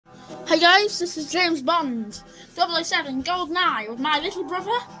Hi guys, this is James Bond, 007, GoldenEye, with my little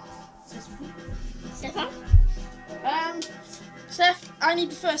brother, Stefan. Steph, I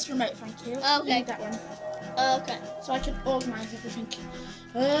need the first remote, thank you. Okay. I need that one. Okay. So I can organise everything.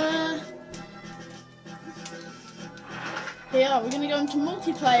 Here, we're going to go into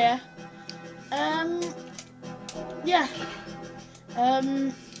multiplayer. Yeah.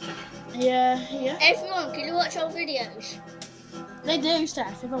 Here. Everyone, can you watch our videos? They do,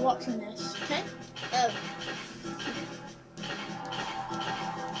 Steph, if they're watching this, okay? Oh.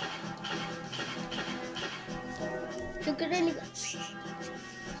 So could only go.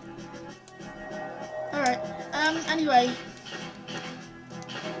 Alright, anyway.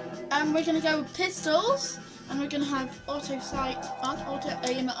 We're gonna go with pistols, and we're gonna have auto sight on, auto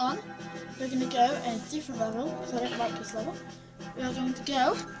aim on. We're gonna go at a different level, because I don't like this level. We are going to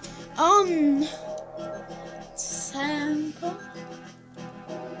go on sample.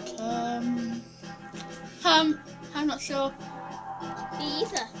 I'm not sure. Me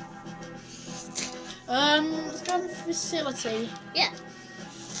either. Let's go on facility. Yeah.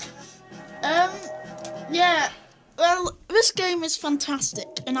 Yeah. Well, this game is fantastic,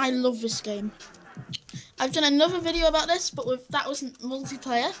 and I love this game. I've done another video about this, but that wasn't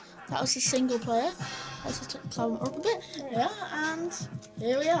multiplayer. That was a single player. Let's just climb it up a bit. Yeah, and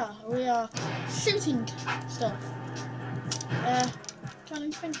here we are. We are shooting stuff. Trying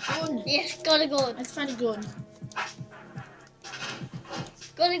to find a gun. Yes, got a gun. Let's find a gun.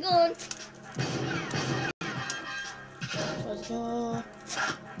 Got a gun. Let's go.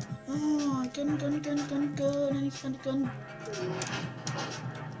 Oh, gun. I need to find a gun.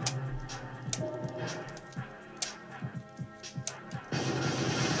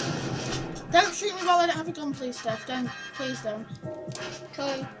 Don't shoot me while I don't have a gun, please, Steph. Please don't.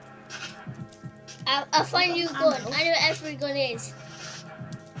 Come. I'll find you a gun. I know where every gun is.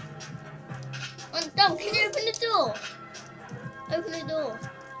 Dom, can you open the door? Open the door.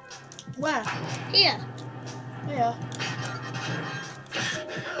 Where? Here. Here.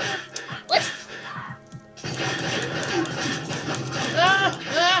 What?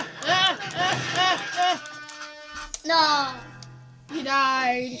 No. You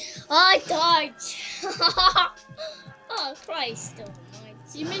died. I died. Oh, Christ almighty.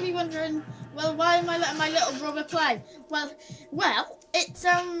 So you may be wondering, well, why am I letting my little brother play? Well, it's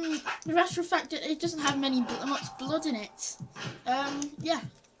the matter of fact that it doesn't have much blood in it. Yeah.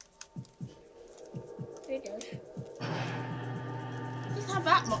 It does. It doesn't have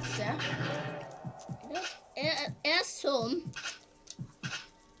that much there. It has some.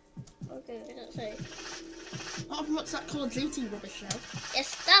 Okay, that's it. Not much that Call of Duty rubbish though.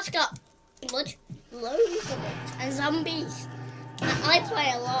 Yes, that's got blood, loads of it, and zombies. And I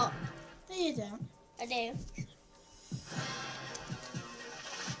play a lot. No, you don't. I do.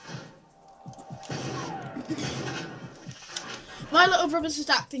 My little brother's just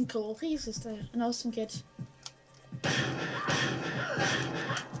acting cool. He's just an awesome kid.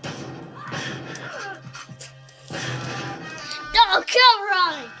 No, come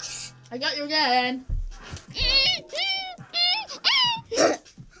right. I got you again.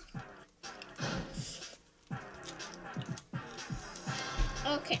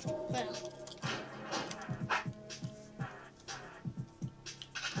 Okay, well.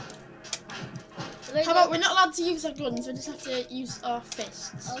 How about we're not allowed to use our guns, we just have to use our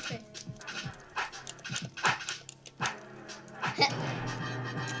fists. Okay.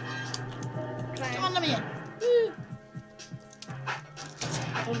 Come on, let me in.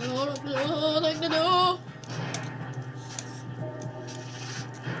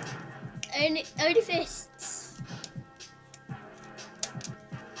 Only fists.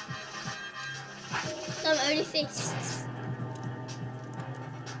 No, only fists.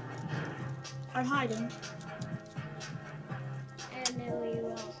 I'm hiding. I don't know where you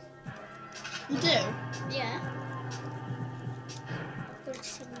are. You do? Yeah. I've got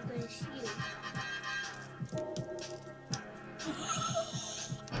someone going to see you.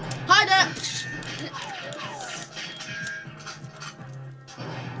 Hide it!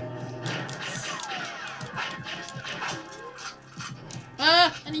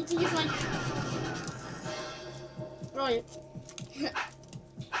 I need to use my... Right.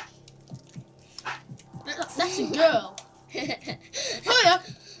 That's a girl. Hiya!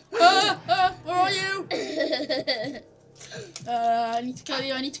 Where are you? I need to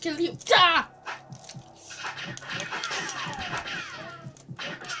kill you. Ah!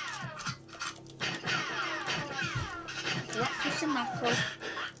 Fish and mackerel.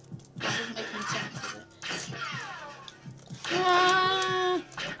 That doesn't make any sense, does it?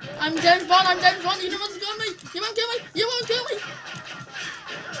 I'm James Bond. You don't want to kill me. You won't kill me.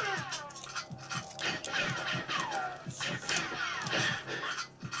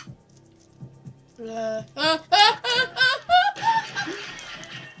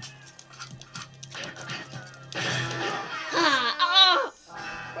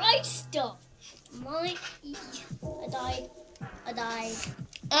 Right, stop. I died.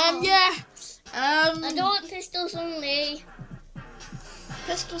 Yeah. I don't want pistols only.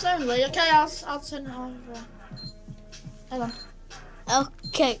 Pistols only. Okay, I'll turn it over. Hold on.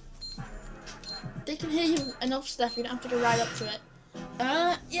 Okay. They can hear you enough, Steph. You don't have to go right up to it.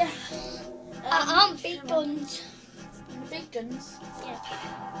 Yeah. I want big guns. Big guns. Yeah.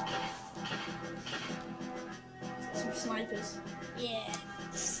 Some snipers. Yeah.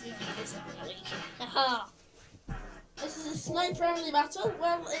 Snipers only. Haha. This is a sniper only battle.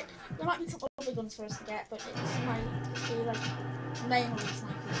 Well, there might be some other guns for us to get, but it's mainly snipers.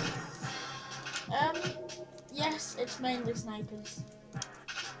 Yes, it's mainly snipers.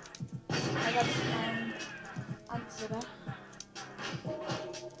 I got my answer there.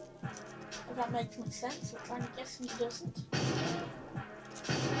 If that makes much sense, which I'm guessing it doesn't.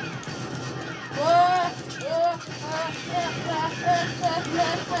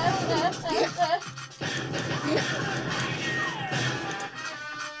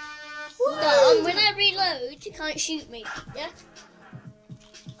 No, when I reload, you can't shoot me. Yeah?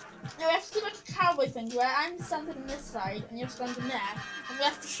 No, we have to do like a cowboy thing where I'm standing on this side and you're standing there, and we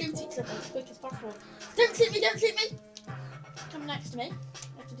have to shoot each other as quick as possible. Don't shoot me, don't shoot me! Come next to me. We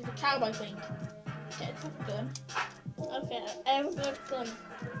have to do the cowboy thing. Get a proper gun. Okay, I have a good gun.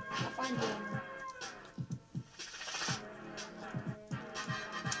 I'll find you one.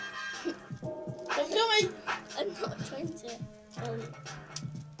 Don't kill me! I'm not trying to kill you.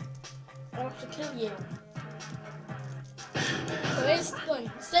 I'll have to kill you. Where's the guns?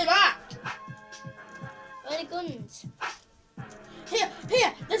 Stay back! Where are the guns? Here!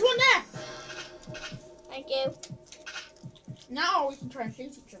 There's one there! Thank you. Now we can try and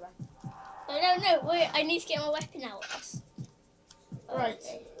shoot each other. Oh, no, wait, I need to get my weapon out. Right.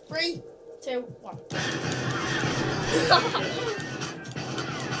 Okay. 3, 2, 1.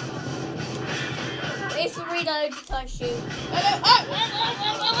 It's a reload, you can't shoot. Oh!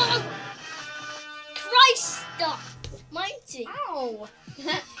 Christ, stop! Mighty. Ow!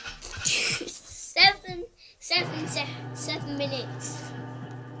 7 minutes.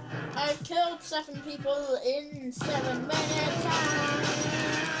 I've killed 7 people in 7 minutes.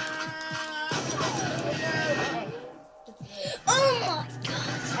 Oh my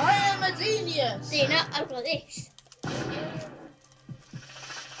god! I am a genius! See, now I've got this.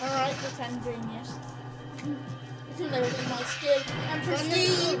 Alright, pretend genius. Even though it's my skill and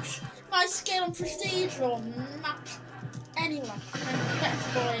prestige. My skill and prestige will match anyone. I'm the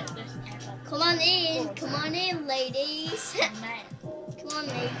best boy at this ever. Come on in, ladies. Man. Come on,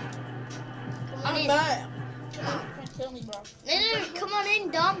 Lee. Come on I'm in. bad. Come on, don't kill me, bro. No, come on in,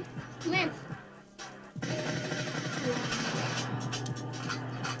 Dom. Come in.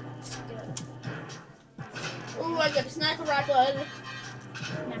 Oh, I got a sniper rifle.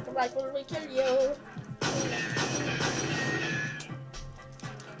 Sniper rifle will kill you.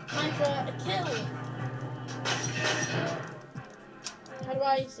 Time for a kill. How do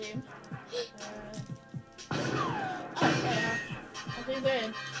I zoom? Okay, I'll zoom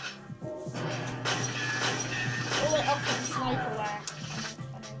in. Oh, it up to the sniper there.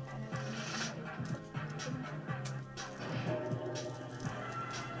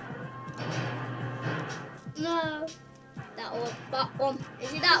 No. That one.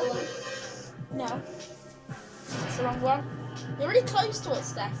 Is it that one? No. It's the wrong one. You're really close to it,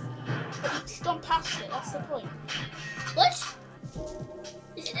 Steph. But you've just gone past it, that's the point. What?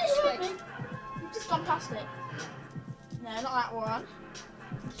 Is it this way? You've just gone past it. No, not that one.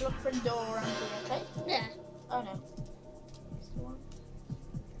 Just look for a door around here, okay? Yeah. Oh no. It's the one.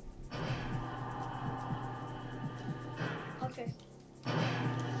 Okay.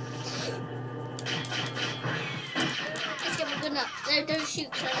 Let's get my gun out. No, don't shoot,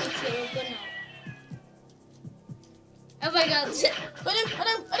 because I need to get my gun out. Oh my god. I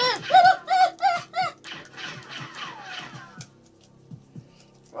know.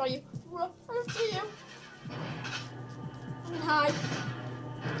 Where are you? I don't see you. I'm in hide.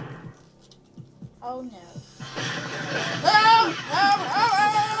 Oh no. Oh!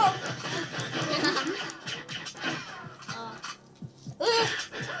 Oh,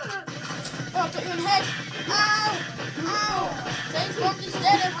 I got you in the head. Ow! James Bond is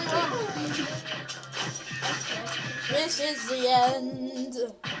dead, everyone. This is the end.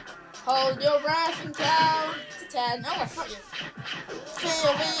 Hold your breath and count to 10. Oh, I shot you.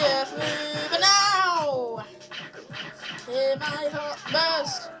 Feel the earth move now. Hear my heart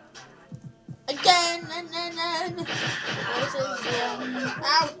burst. Again and then. This is the end.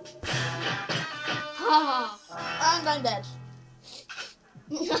 Ow! And I'm dead.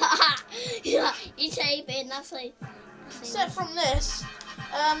 Yeah, you're taping. That's like. Except from this,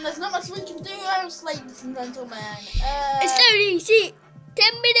 there's not much we can do else, ladies and gentlemen. It's so easy.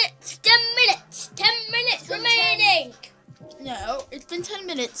 10 minutes. 10 minutes. 10 minutes remaining. No, it's been 10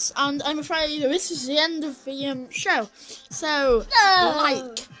 minutes, and I'm afraid this is the end of the show. So, No,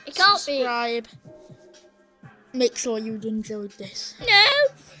 like, it can't subscribe. Make sure you've enjoyed this. be. No.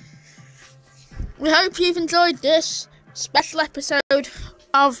 We hope you've enjoyed this special episode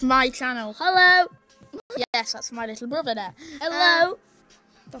of my channel. Hello. Yes, that's my little brother there. Hello.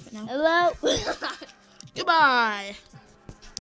 Stop it now. Hello. Goodbye.